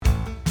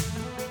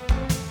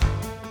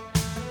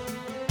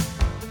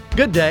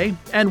Good day,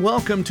 and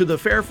welcome to the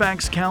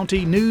Fairfax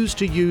County News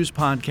to Use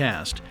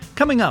podcast.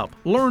 Coming up,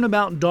 learn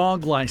about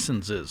dog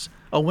licenses,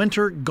 a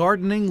winter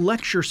gardening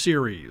lecture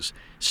series,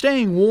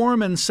 staying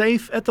warm and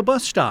safe at the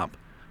bus stop,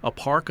 a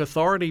park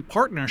authority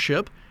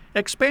partnership,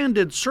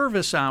 expanded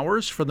service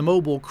hours for the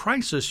mobile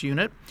crisis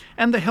unit,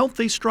 and the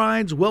Healthy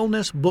Strides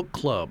Wellness Book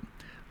Club.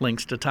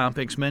 Links to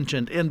topics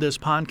mentioned in this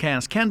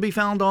podcast can be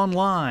found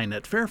online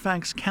at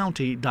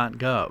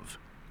fairfaxcounty.gov.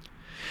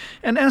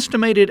 An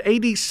estimated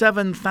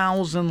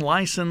 87,000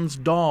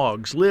 licensed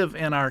dogs live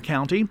in our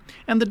county,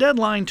 and the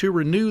deadline to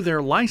renew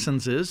their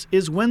licenses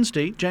is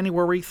Wednesday,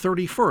 January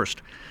 31st.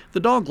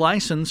 The dog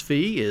license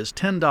fee is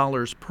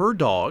 $10 per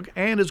dog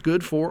and is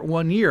good for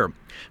 1 year.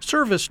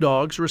 Service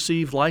dogs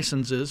receive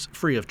licenses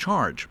free of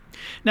charge.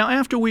 Now,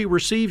 after we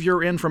receive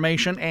your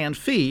information and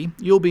fee,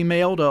 you'll be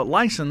mailed a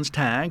license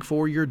tag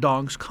for your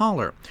dog's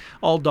collar.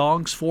 All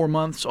dogs 4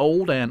 months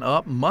old and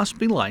up must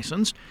be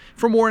licensed.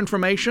 For more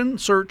information,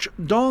 search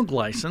Dog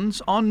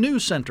License on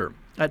News Center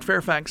at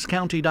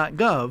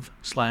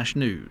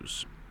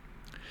fairfaxcounty.gov/news.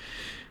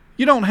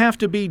 You don't have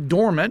to be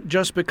dormant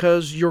just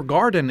because your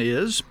garden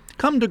is.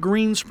 Come to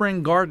Green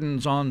Spring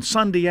Gardens on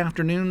Sunday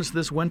afternoons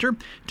this winter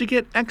to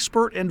get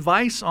expert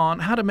advice on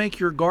how to make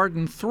your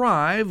garden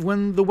thrive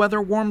when the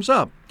weather warms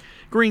up.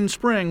 Green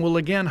Spring will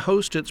again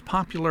host its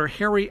popular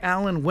Harry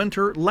Allen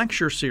Winter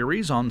Lecture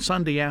Series on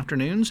Sunday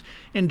afternoons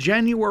in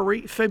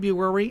January,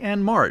 February,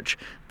 and March.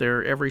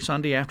 They're every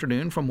Sunday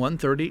afternoon from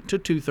 1:30 to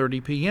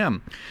 2:30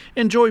 p.m.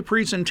 Enjoy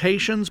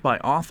presentations by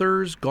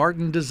authors,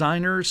 garden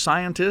designers,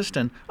 scientists,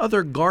 and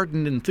other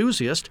garden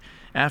enthusiasts.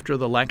 After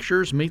the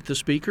lectures, meet the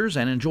speakers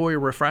and enjoy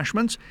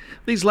refreshments.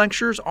 These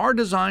lectures are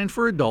designed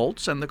for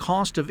adults, and the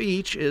cost of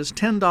each is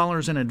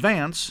 $10 in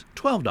advance,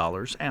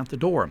 $12 at the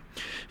door.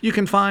 You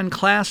can find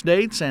class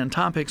dates and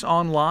topics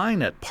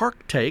online at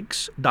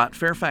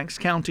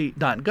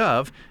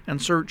parktakes.fairfaxcounty.gov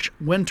and search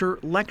Winter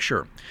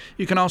Lecture.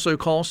 You can also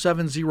call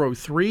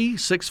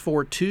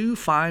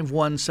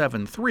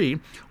 703-642-5173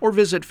 or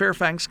visit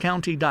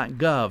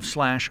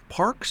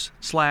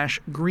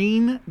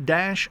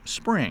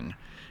fairfaxcounty.gov/parks/green-spring.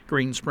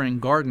 Green Spring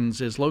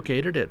Gardens is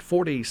located at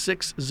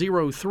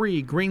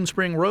 4603 Green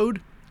Spring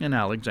Road in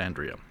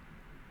Alexandria.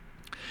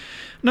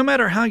 No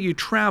matter how you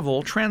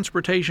travel,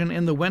 transportation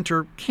in the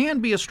winter can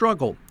be a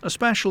struggle,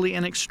 especially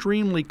in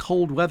extremely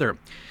cold weather.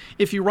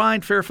 If you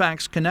ride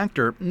Fairfax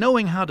Connector,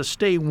 knowing how to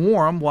stay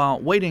warm while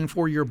waiting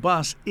for your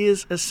bus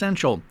is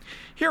essential.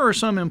 Here are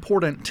some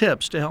important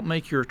tips to help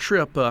make your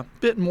trip a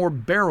bit more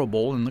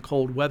bearable in the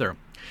cold weather.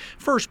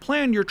 First,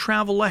 plan your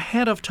travel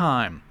ahead of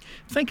time.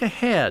 Think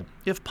ahead.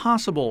 If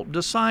possible,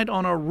 decide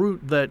on a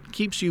route that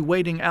keeps you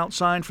waiting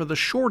outside for the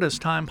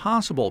shortest time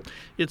possible.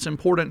 It's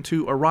important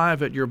to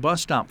arrive at your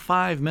bus stop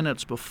 5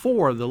 minutes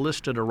before the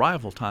listed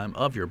arrival time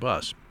of your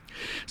bus.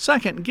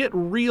 Second, get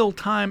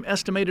real-time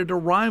estimated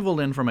arrival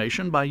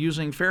information by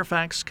using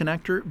Fairfax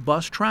Connector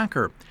Bus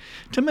Tracker.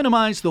 To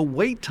minimize the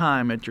wait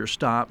time at your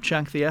stop,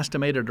 check the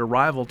estimated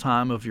arrival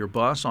time of your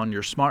bus on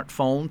your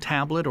smartphone,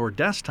 tablet, or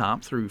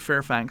desktop through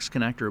Fairfax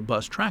Connector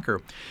Bus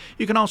Tracker.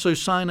 You can also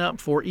sign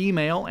up for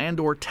email and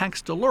or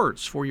text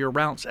alerts for your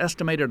route's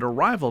estimated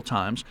arrival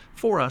times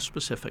for a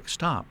specific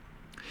stop.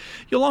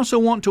 You'll also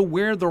want to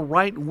wear the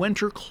right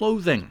winter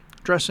clothing.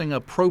 Dressing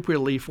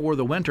appropriately for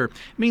the winter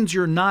means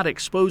you're not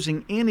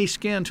exposing any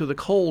skin to the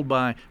cold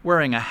by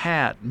wearing a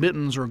hat,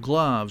 mittens or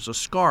gloves, a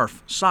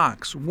scarf,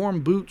 socks,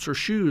 warm boots or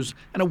shoes,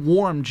 and a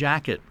warm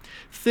jacket.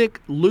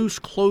 Thick, loose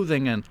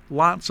clothing and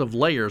lots of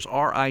layers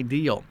are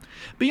ideal.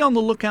 Be on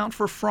the lookout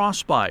for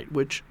frostbite,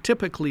 which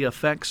typically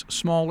affects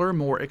smaller,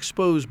 more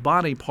exposed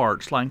body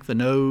parts like the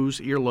nose,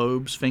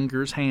 earlobes,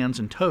 fingers, hands,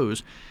 and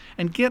toes.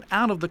 And get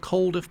out of the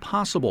cold if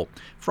possible.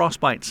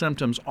 Frostbite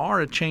symptoms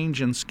are a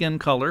change in skin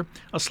color,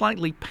 a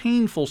slightly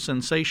painful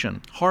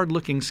sensation,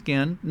 hard-looking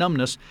skin,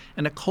 numbness,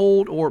 and a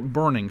cold or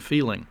burning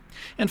feeling.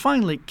 And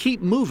finally,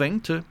 keep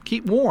moving to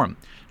keep warm.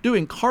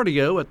 Doing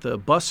cardio at the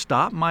bus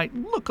stop might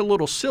look a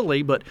little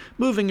silly, but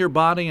moving your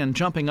body and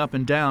jumping up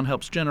and down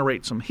helps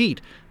generate some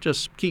heat.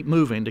 Just keep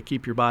moving to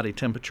keep your body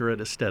temperature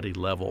at a steady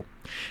level.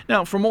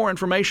 Now, for more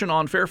information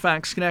on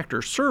Fairfax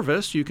Connector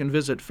service, you can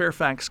visit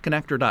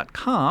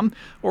fairfaxconnector.com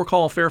or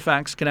call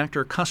Fairfax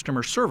Connector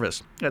Customer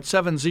Service at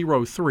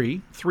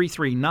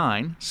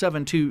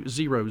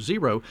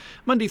 703-339-7200,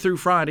 Monday through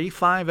Friday,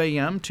 5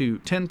 a.m. to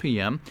 10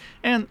 p.m.,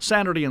 and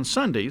Saturday and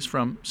Sundays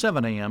from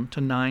 7 a.m. to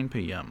 9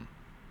 p.m.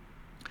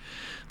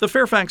 The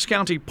Fairfax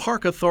County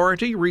Park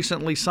Authority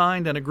recently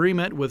signed an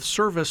agreement with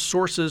Service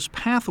Sources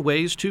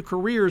Pathways to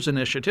Careers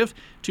Initiative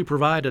to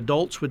provide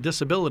adults with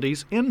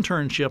disabilities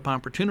internship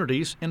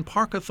opportunities in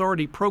Park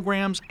Authority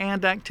programs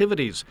and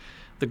activities.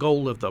 The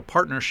goal of the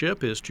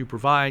partnership is to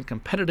provide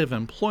competitive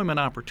employment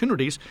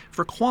opportunities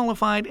for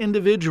qualified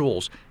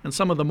individuals in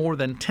some of the more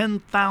than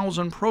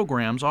 10,000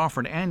 programs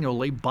offered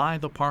annually by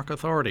the Park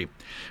Authority.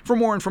 For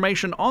more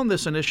information on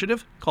this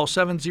initiative, call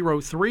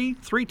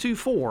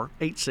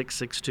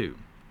 703-324-8662.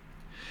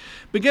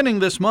 Beginning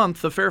this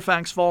month, the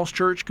Fairfax Falls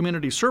Church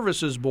Community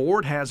Services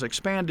Board has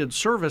expanded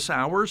service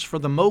hours for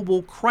the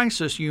Mobile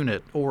Crisis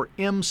Unit, or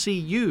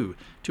MCU,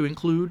 to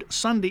include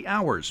Sunday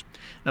hours.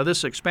 Now,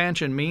 this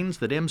expansion means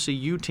that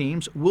MCU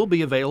teams will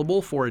be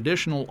available for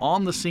additional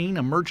on-the-scene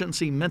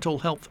emergency mental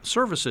health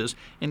services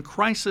in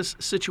crisis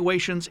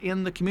situations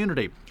in the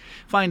community.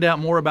 Find out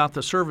more about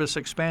the service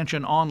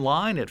expansion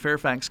online at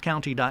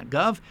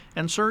fairfaxcounty.gov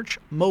and search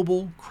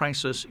Mobile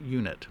Crisis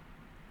Unit.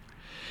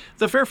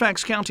 The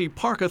Fairfax County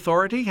Park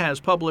Authority has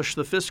published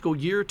the fiscal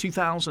year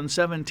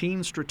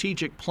 2017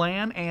 strategic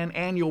plan and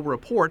annual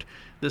report.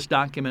 This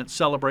document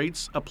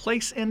celebrates a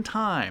place in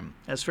time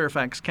as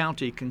Fairfax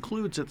County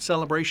concludes its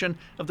celebration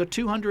of the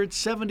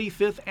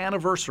 275th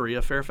anniversary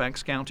of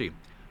Fairfax County.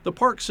 The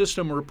Park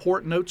System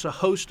report notes a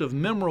host of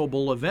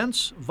memorable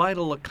events,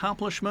 vital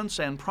accomplishments,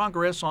 and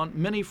progress on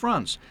many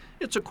fronts.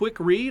 It's a quick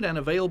read and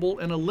available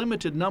in a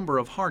limited number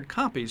of hard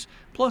copies,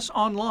 plus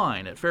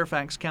online at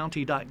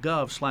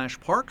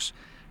fairfaxcounty.gov/parks.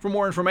 For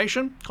more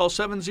information, call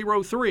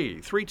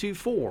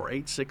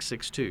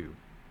 703-324-8662.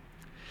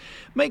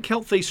 Make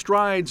healthy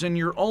strides in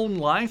your own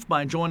life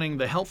by joining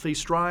the Healthy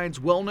Strides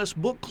Wellness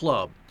Book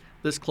Club.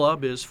 This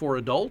club is for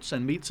adults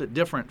and meets at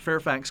different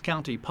Fairfax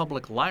County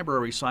public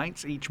library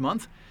sites each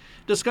month.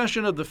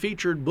 Discussion of the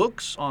featured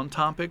books on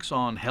topics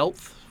on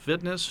health,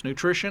 fitness,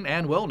 nutrition,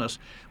 and wellness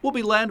will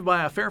be led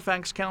by a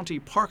Fairfax County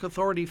Park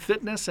Authority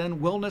fitness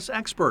and wellness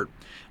expert.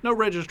 No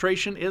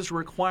registration is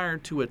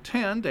required to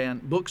attend,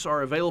 and books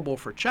are available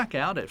for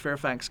checkout at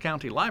Fairfax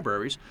County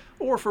libraries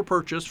or for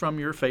purchase from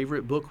your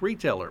favorite book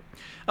retailer.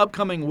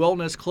 Upcoming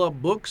Wellness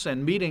Club books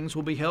and meetings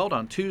will be held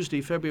on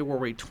Tuesday,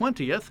 February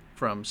 20th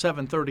from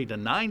 7:30 to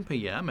 9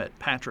 p.m. at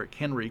Patrick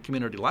Henry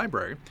Community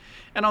Library,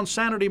 and on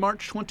Saturday,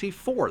 March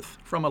 24th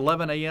from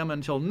 11 a.m.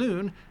 until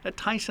noon at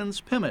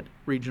Tyson's Pimmet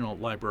Regional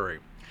Library.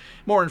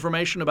 More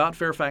information about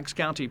Fairfax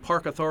County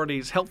Park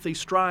Authority's Healthy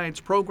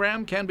Strides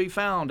program can be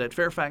found at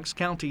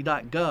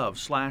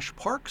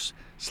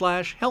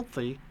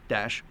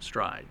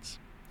fairfaxcounty.gov/parks/healthy-strides.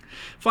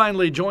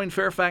 Finally, join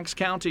Fairfax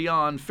County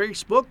on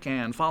Facebook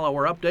and follow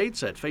our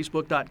updates at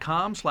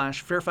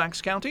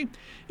facebook.com/Fairfax County.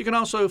 You can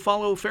also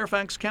follow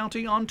Fairfax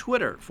County on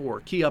Twitter for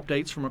key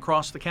updates from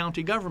across the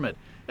county government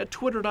at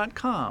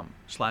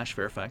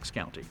twitter.com/Fairfax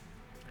County.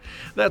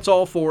 That's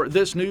all for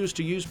this News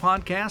to Use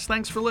podcast.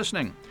 Thanks for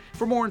listening.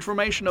 For more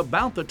information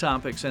about the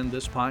topics in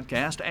this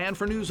podcast and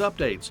for news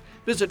updates,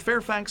 visit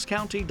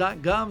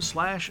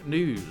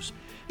fairfaxcounty.gov/news.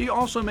 You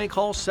also may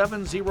call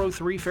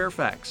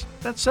 703-FAIRFAX.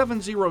 That's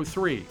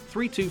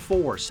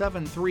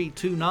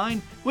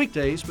 703-324-7329,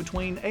 weekdays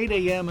between 8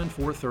 a.m. and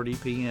 4:30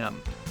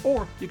 p.m.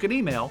 Or you can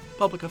email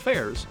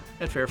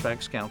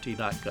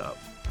publicaffairs@fairfaxcounty.gov.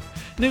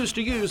 News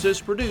to Use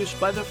is produced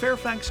by the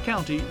Fairfax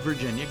County,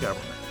 Virginia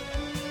government.